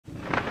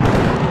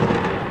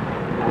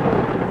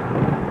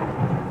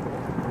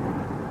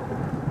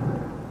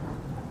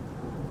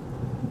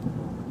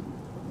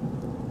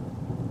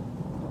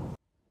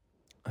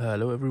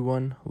Hello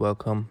everyone,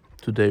 welcome.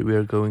 Today we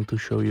are going to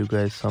show you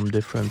guys some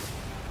different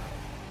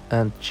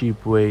and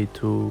cheap way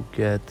to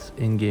get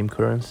in-game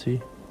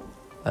currency.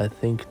 I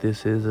think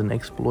this is an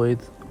exploit,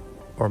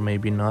 or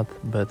maybe not,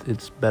 but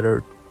it's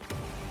better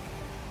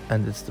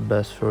and it's the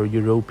best for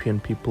European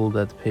people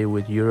that pay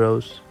with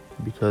euros,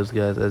 because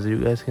guys, as you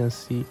guys can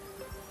see,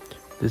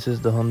 this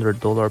is the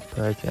 $100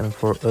 pack, and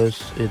for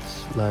us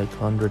it's like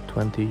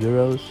 120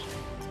 euros.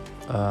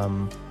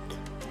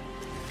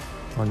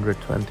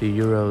 120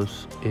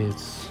 euros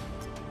is,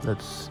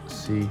 let's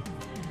see,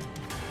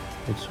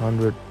 it's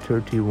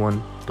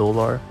 $131,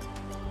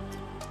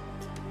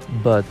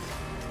 but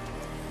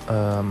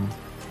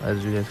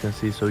as you guys can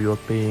see, so you're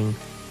paying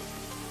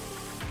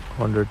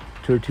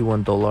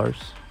 $131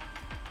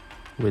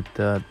 with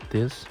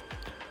this,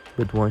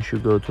 but once you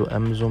go to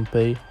Amazon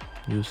Pay,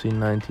 you see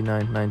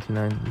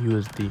 99.99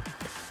 USD.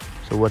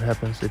 So what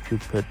happens if you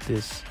put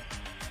this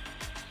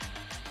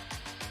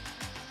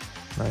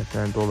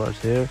 $99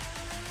 here?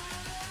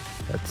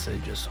 Let's say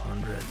just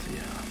 100,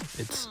 yeah,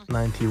 it's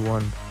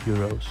 91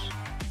 euros.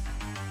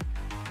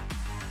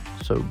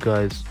 So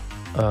guys,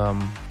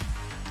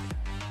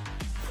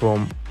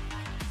 from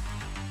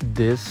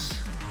this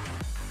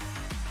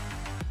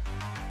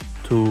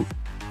to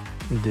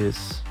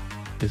this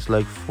is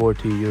like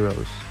 40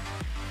 euros.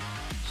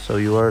 So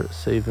you are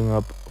saving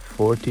up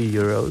 40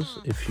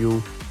 euros if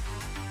you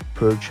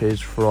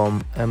purchase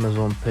from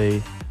Amazon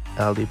Pay,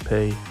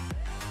 Alipay,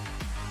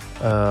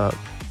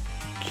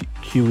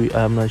 QE,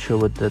 I'm not sure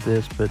what that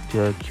is, but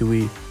yeah,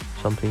 QE,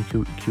 something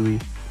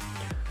QE.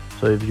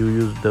 So if you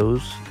use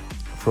those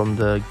from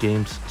the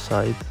games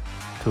site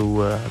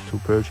to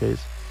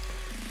purchase,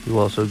 you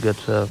also get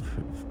a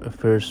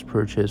first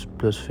purchase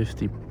plus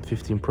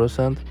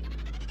 15%.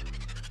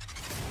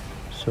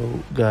 So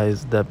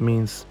guys, that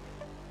means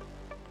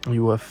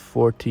you have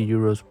 40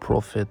 euros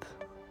profit,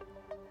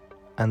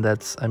 and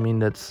that's, I mean,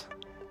 that's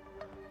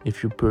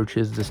if you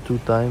purchase this 2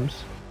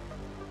 times,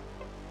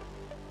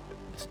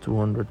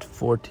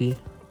 240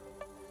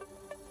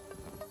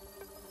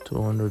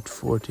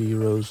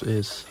 euros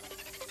is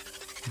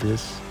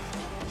this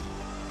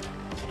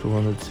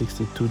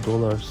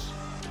 $262,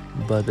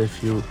 but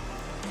if you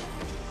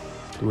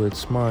do it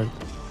smart,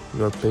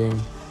 you are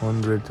paying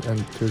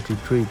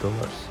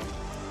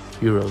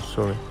 €133,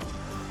 sorry.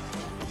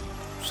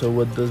 So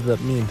what does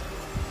that mean?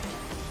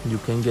 You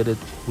can get it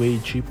way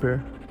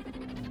cheaper,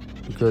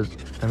 because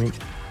I mean,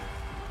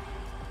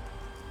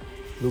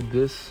 look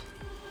this.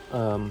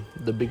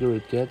 The bigger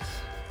it gets,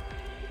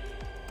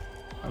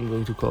 I'm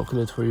going to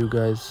calculate for you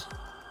guys.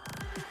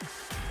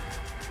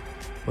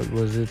 What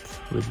was it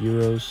with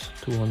euros?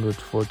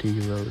 240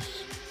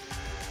 euros.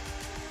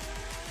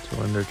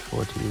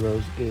 240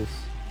 euros is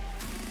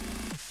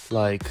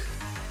like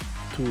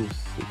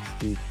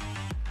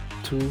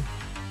 262.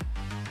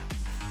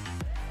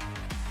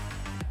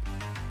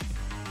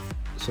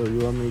 So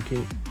you are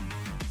making,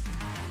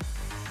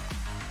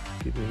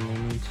 give me a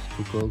moment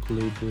to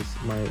calculate this.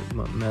 My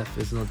math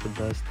is not the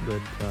best,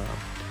 but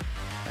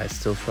I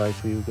still try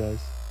for you guys.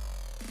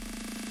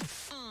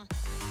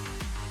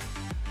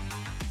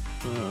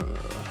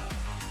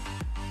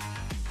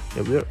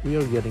 Yeah, we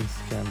are getting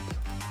scammed,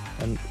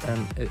 and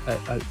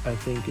I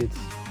think it's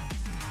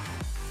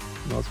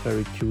not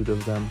very cute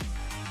of them.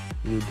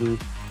 You do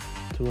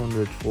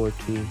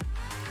 240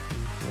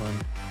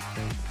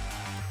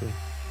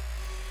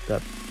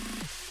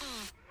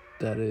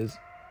 that is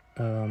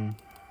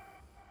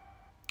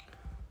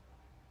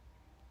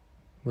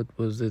what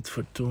was it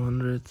for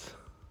 200?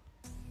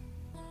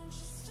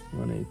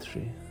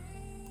 183.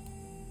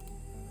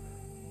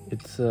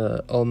 It's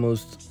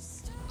almost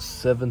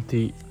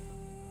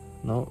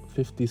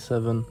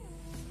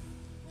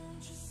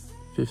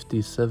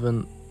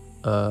 57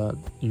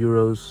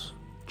 euros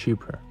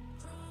cheaper.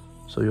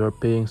 So you are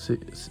paying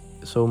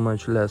so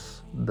much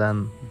less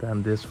than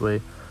this way,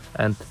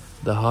 and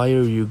the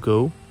higher you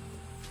go,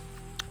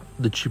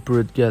 the cheaper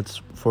it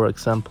gets. For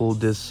example,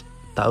 this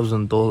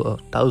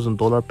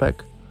 $1,000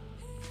 pack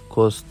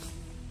cost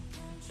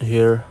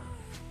here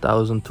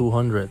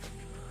 1,200.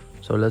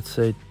 So let's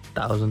say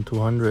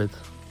 1,200.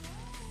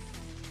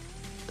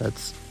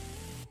 That's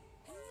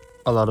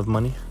a lot of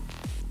money.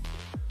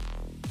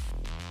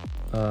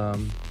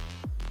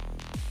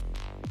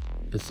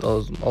 It's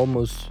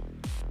almost,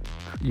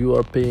 you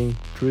are paying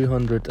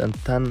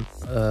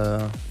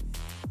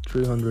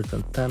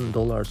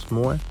 $310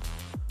 more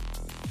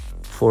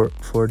for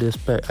this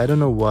pack. I don't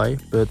know why,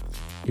 but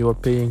you are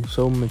paying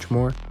so much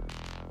more.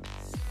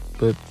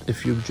 But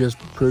if you just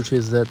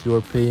purchase that, you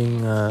are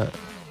paying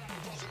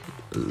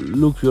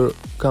look your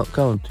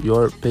count, you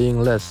are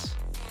paying less,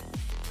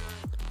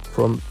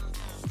 from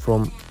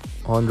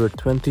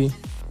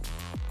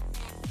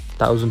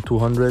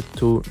 120,200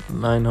 to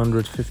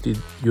 950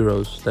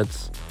 euros.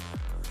 That's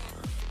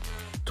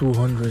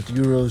 200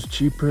 euros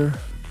cheaper,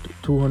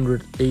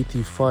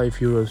 285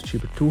 euros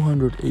cheaper.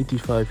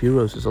 285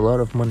 euros is a lot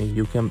of money.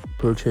 You can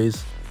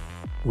purchase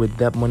with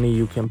that money,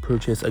 you can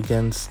purchase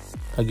again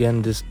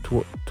this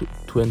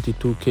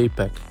 22k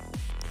pack,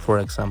 for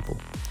example.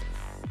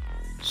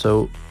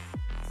 So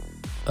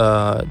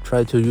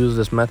try to use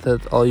this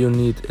method. All you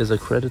need is a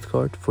credit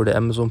card for the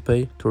Amazon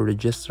Pay to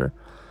register.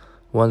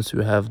 Once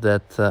you have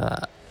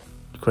that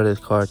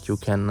credit card, you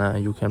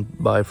can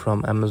buy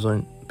from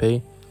Amazon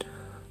Pay.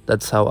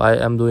 That's how I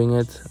am doing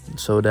it,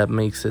 so that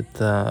makes it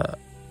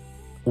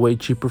way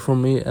cheaper for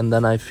me, and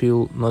then I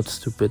feel not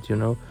stupid, you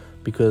know,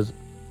 because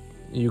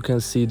you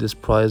can see these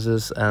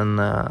prices, and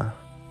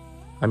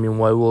I mean,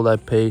 why would I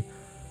pay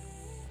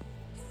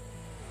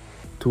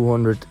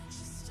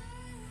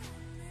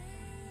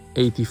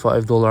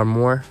 $285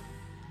 more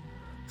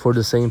for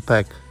the same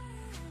pack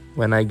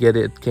when I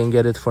can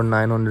get it for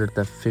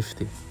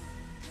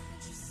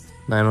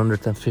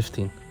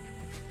 915,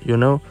 you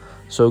know?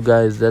 So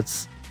guys,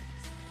 that's,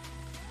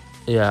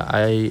 yeah,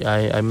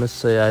 I must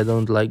say I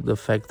don't like the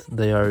fact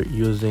they are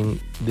using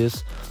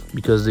this,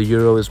 because the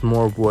euro is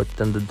more worth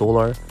than the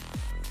dollar.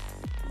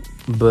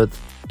 But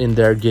in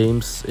their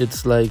games,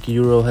 it's like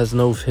euro has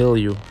no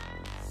value,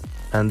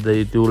 and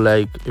they do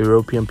like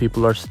European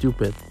people are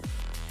stupid.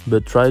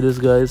 But try this,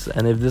 guys,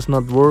 and if this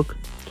not work,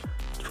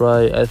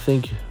 try, I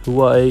think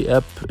Huawei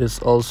app is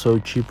also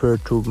cheaper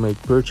to make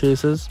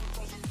purchases,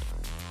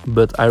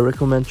 but I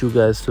recommend you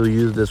guys to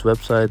use this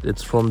website.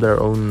 It's from their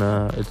own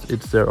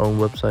it's their own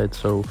website,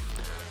 so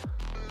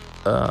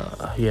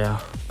yeah,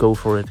 go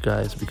for it,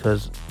 guys,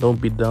 because don't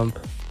be dumb.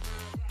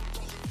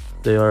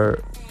 They are,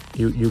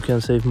 you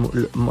can save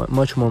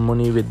much more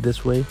money with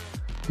this way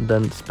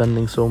than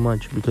spending so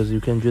much, because you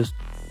can just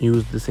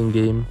use this in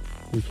game.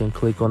 You can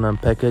click on a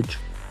package,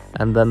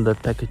 and then the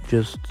package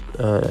just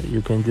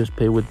you can just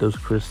pay with those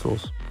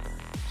crystals,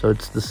 so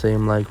it's the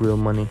same like real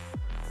money,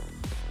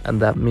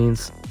 and that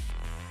means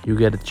you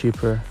get it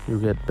cheaper, you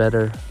get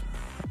better,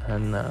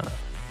 and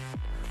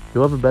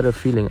you have a better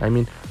feeling. I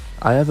mean,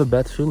 I have a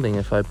bad feeling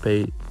if I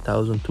pay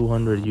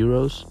 1,200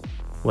 euros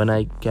when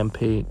I can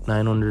pay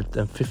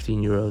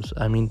 915 euros.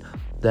 I mean,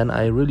 then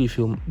I really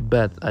feel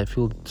bad. I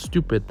feel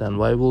stupid then.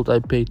 Why would I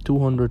pay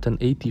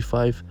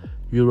 285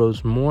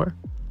 euros more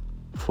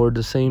for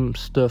the same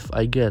stuff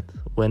I get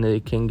when I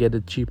can get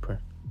it cheaper?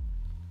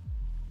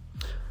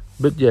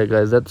 But yeah,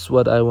 guys, that's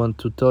what I want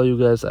to tell you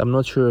guys. I'm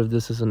not sure if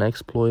this is an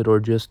exploit or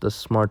just a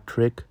smart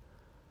trick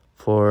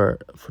for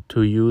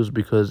to use,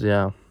 because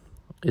yeah,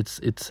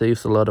 it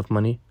saves a lot of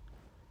money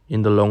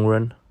in the long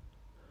run.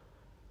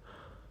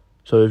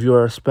 So if you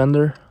are a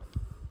spender,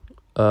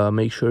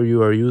 make sure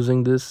you are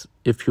using this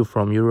if you're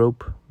from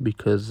Europe,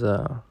 because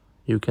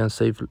you can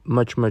save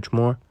much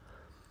more,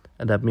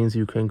 and that means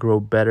you can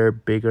grow better,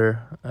 bigger,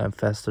 and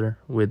faster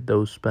with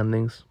those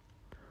spendings.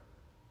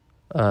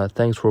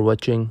 Thanks for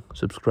watching.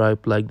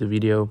 Subscribe, like the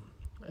video,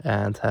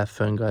 and have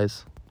fun,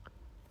 guys.